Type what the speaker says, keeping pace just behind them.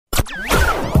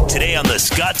Today on The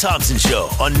Scott Thompson Show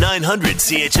on 900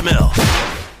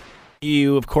 CHML.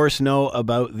 You, of course, know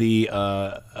about the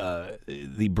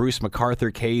Bruce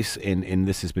McArthur case, and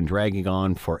this has been dragging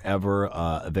on forever.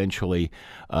 Eventually,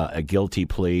 a guilty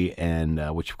plea,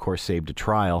 and which, of course, saved a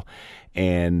trial.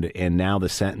 And now the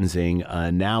sentencing.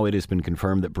 Now it has been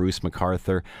confirmed that Bruce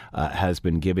McArthur has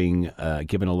been given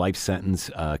a life sentence,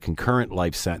 concurrent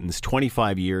life sentence,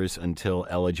 25 years until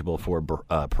eligible for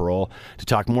parole. To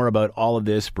talk more about all of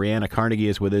this, Brianna Carnegie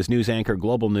is with us, news anchor,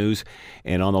 Global News,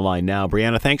 and on the line now.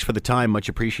 Brianna, thanks for the time. Much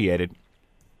appreciated.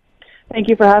 Thank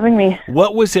you for having me.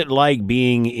 What was it like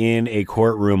being in a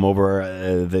courtroom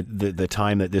over the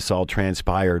time that this all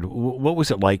transpired? What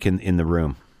was it like in the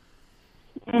room?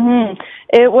 Mm-hmm.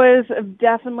 It was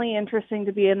definitely interesting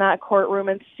to be in that courtroom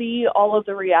and see all of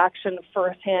the reaction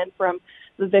firsthand from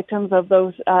the victims of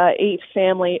those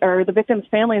the victims'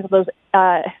 families of those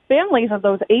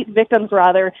those 8 victims,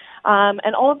 rather,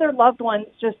 and all of their loved ones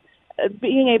just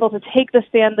being able to take the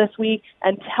stand this week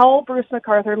and tell Bruce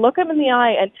McArthur, look him in the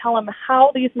eye and tell him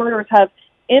how these murders have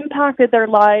impacted their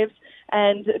lives,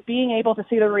 and being able to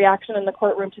see the reaction in the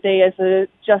courtroom today as a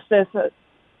justice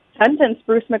sentenced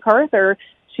Bruce McArthur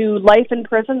to life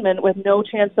imprisonment with no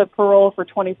chance of parole for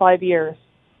 25 years.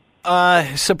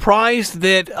 Surprised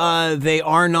that they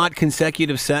are not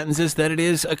consecutive sentences, that it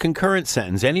is a concurrent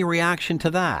sentence. Any reaction to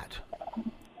that?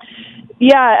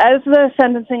 Yeah, as the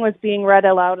sentencing was being read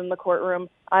aloud in the courtroom,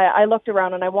 I looked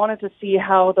around and I wanted to see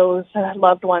how those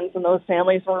loved ones and those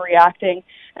families were reacting.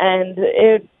 And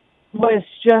it was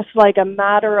just like a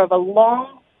matter of a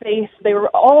long face. They were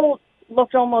all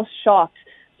looked almost shocked.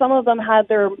 Some of them had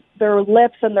their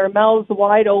lips and their mouths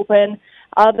wide open.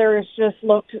 Others just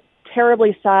looked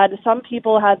terribly sad. Some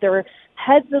people had their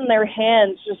heads in their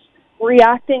hands just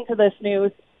reacting to this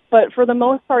news. But for the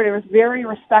most part, it was very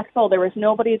respectful. There was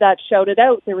nobody that shouted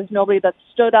out. There was nobody that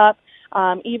stood up.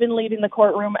 Even leaving the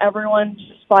courtroom, everyone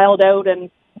just filed out and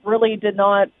really did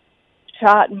not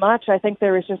chat much. I think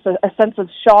there was just a sense of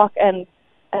shock and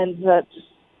just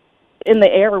in the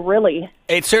air, really.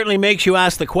 It certainly makes you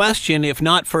ask the question, if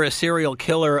not for a serial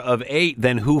killer of 8,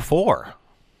 then who for?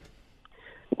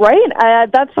 Right.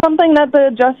 That's something that the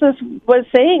justice was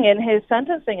saying in his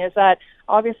sentencing, is that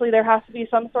obviously there has to be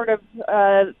some sort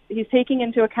of, he's taking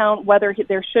into account whether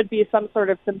there should be some sort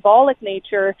of symbolic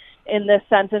nature in this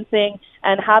sentencing,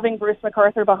 and having Bruce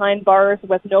McArthur behind bars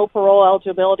with no parole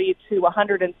eligibility to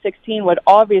 116 would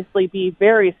obviously be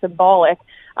very symbolic.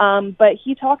 But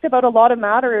he talked about a lot of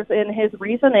matters in his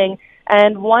reasoning,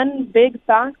 and one big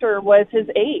factor was his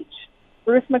age.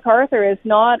 Bruce McArthur is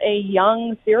not a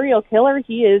young serial killer.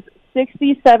 He is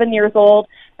 67 years old,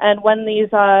 and when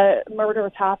these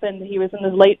murders happened, he was in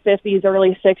his late 50s,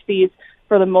 early 60s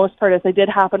for the most part, as they did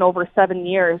happen over 7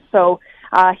 years. So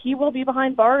he will be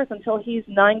behind bars until he's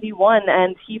 91,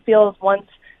 and he feels once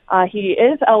he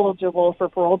is eligible for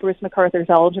parole, Bruce McArthur's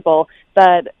eligible,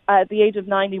 that at the age of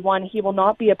 91, he will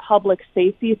not be a public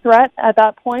safety threat at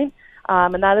that point,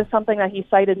 and that is something that he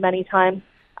cited many times.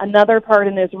 Another part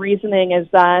in his reasoning is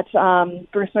that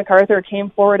Bruce McArthur came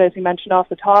forward, as you mentioned off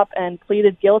the top, and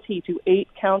pleaded guilty to 8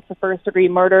 counts of first-degree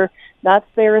murder. That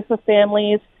spares the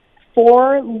families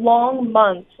 4 long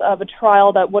months of a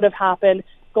trial that would have happened,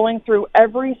 going through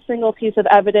every single piece of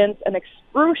evidence and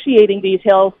excruciating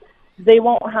details. They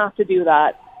won't have to do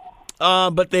that.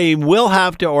 But they will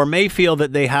have to, or may feel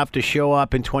that they have to show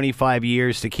up in 25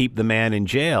 years to keep the man in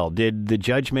jail. Did the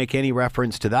judge make any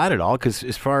reference to that at all? Because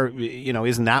as far,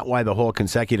 isn't that why the whole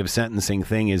consecutive sentencing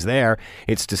thing is there?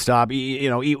 It's to stop,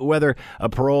 whether a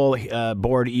parole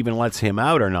board even lets him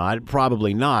out or not,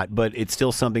 probably not, but it's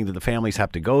still something that the families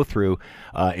have to go through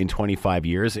in 25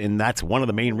 years. And that's one of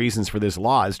the main reasons for this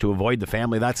law, is to avoid the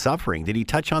family that suffering. Did he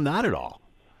touch on that at all?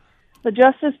 The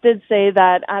justice did say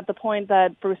that at the point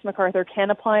that Bruce McArthur can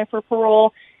apply for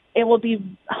parole, it will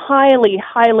be highly,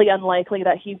 highly unlikely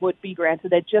that he would be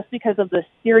granted it, just because of the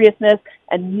seriousness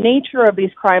and nature of these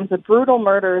crimes, the brutal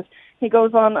murders. He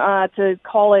goes on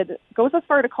goes as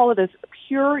far to call it as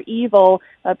pure evil,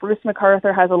 that Bruce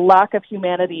McArthur has a lack of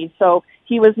humanity. So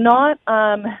he was not,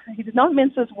 he did not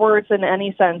mince his words in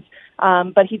any sense,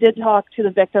 but he did talk to the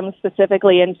victims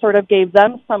specifically and sort of gave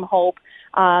them some hope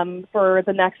for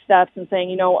the next steps, and saying,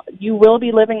 you will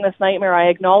be living this nightmare. I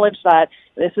acknowledge that.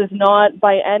 This is not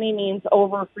by any means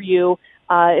over for you.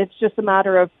 It's just a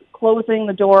matter of closing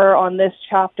the door on this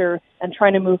chapter and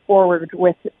trying to move forward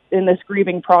in this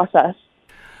grieving process.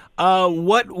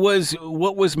 What was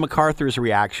McArthur's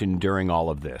reaction during all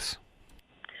of this?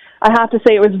 I have to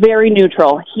say it was very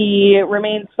neutral. He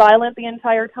remained silent the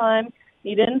entire time.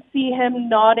 You didn't see him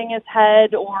nodding his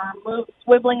head or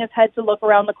swiveling his head to look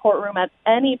around the courtroom at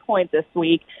any point this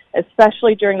week,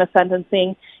 especially during the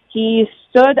sentencing. He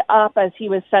stood up as he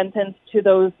was sentenced to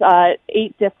those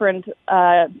 8 different,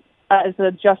 as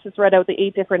the justice read out the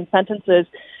 8 different sentences,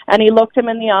 and he looked him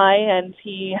in the eye, and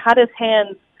he had his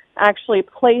hands actually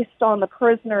placed on the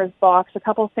prisoner's box, a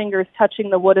couple fingers touching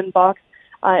the wooden box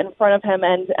in front of him,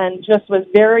 and just was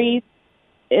very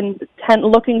intent,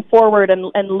 looking forward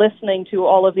and listening to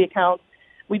all of the accounts.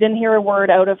 We didn't hear a word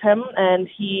out of him, and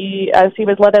as he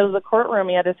was let out of the courtroom,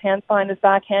 he had his hands behind his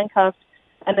back, handcuffed,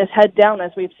 and his head down,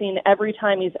 as we've seen every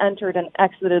time he's entered and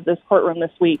exited this courtroom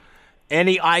this week.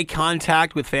 Any eye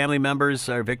contact with family members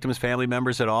or victims' family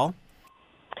members at all?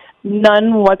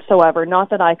 None whatsoever, not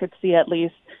that I could see at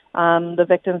least. The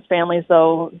victims' families,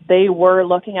 though, they were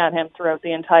looking at him throughout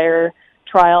the entire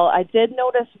trial. I did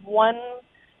notice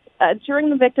during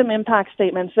the victim impact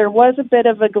statements, there was a bit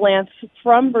of a glance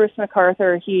from Bruce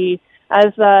McArthur.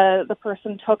 As the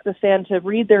person took the stand to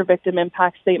read their victim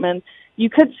impact statement, you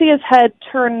could see his head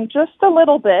turn just a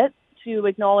little bit to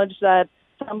acknowledge that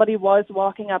somebody was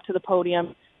walking up to the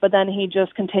podium, but then he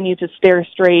just continued to stare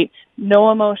straight.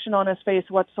 No emotion on his face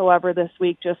whatsoever this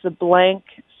week, just a blank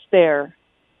stare.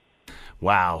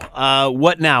 Wow.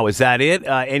 What now? Is that it?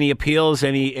 Any appeals?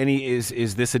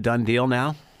 Is this a done deal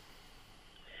now?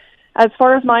 As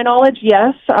far as my knowledge,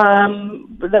 yes.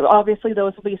 Obviously,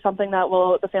 those will be something that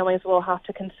the families will have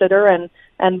to consider,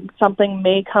 and something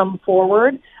may come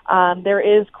forward. There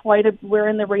is we're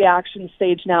in the reaction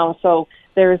stage now, so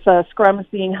there's scrums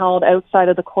being held outside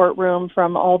of the courtroom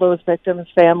from all those victims'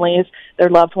 families, their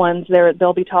loved ones.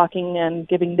 They'll be talking and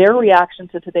giving their reaction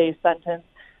to today's sentence.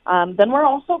 Then we're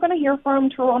also going to hear from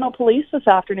Toronto Police this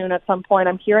afternoon at some point.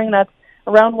 I'm hearing that's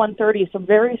around 1:30, so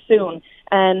very soon.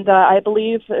 And I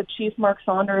believe Chief Mark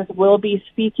Saunders will be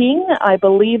speaking. I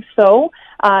believe so.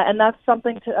 And that's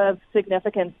something of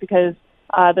significance because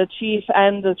the chief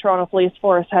and the Toronto Police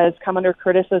Force has come under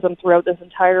criticism throughout this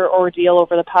entire ordeal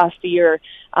over the past year.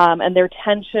 And their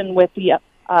tension with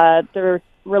their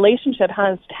relationship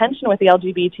has tension with the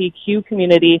LGBTQ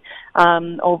community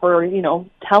over,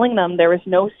 telling them there was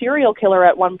no serial killer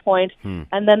at one point,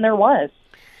 and then there was.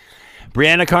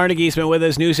 Brianna Carnegie's been with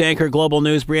us, news anchor, Global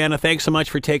News. Brianna, thanks so much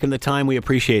for taking the time. We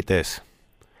appreciate this.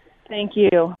 Thank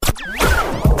you.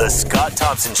 The Scott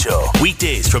Thompson Show,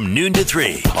 weekdays from noon to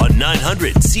 3 on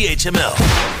 900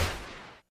 CHML.